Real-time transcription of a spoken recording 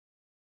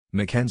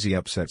Mackenzie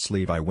upsets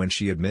Levi when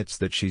she admits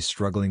that she's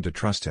struggling to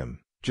trust him,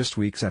 just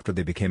weeks after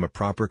they became a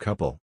proper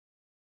couple.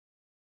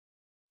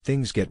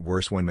 Things get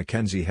worse when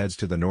Mackenzie heads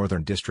to the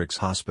Northern District's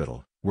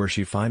hospital, where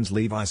she finds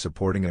Levi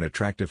supporting an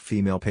attractive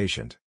female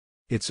patient.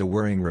 It's a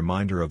worrying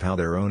reminder of how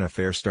their own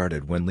affair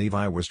started when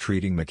Levi was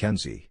treating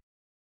Mackenzie.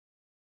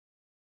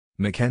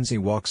 Mackenzie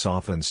walks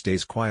off and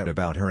stays quiet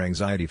about her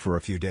anxiety for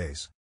a few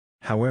days.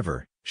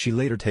 However, she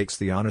later takes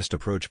the honest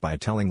approach by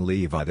telling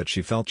Levi that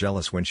she felt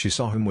jealous when she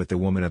saw him with the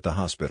woman at the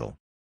hospital.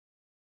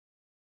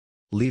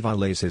 Levi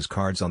lays his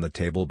cards on the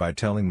table by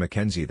telling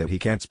Mackenzie that he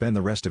can't spend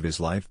the rest of his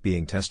life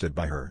being tested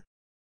by her.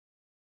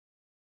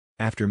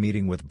 After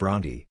meeting with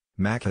Bronte,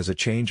 Mac has a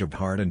change of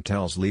heart and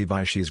tells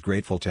Levi she's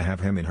grateful to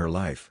have him in her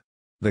life.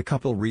 The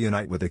couple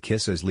reunite with a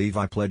kiss as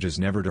Levi pledges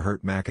never to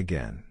hurt Mac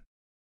again.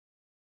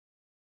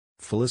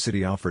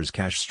 Felicity offers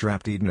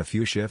cash-strapped Eden a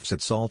few shifts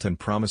at Salt and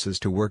promises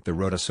to work the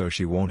rota so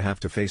she won't have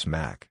to face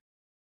Mac.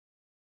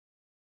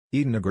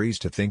 Eden agrees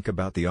to think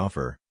about the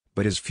offer,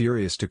 but is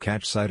furious to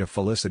catch sight of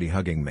Felicity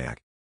hugging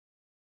Mac.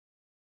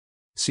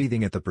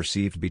 Seething at the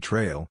perceived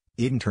betrayal,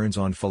 Eden turns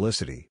on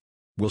Felicity.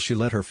 Will she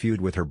let her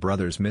feud with her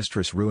brother's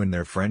mistress ruin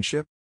their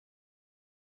friendship?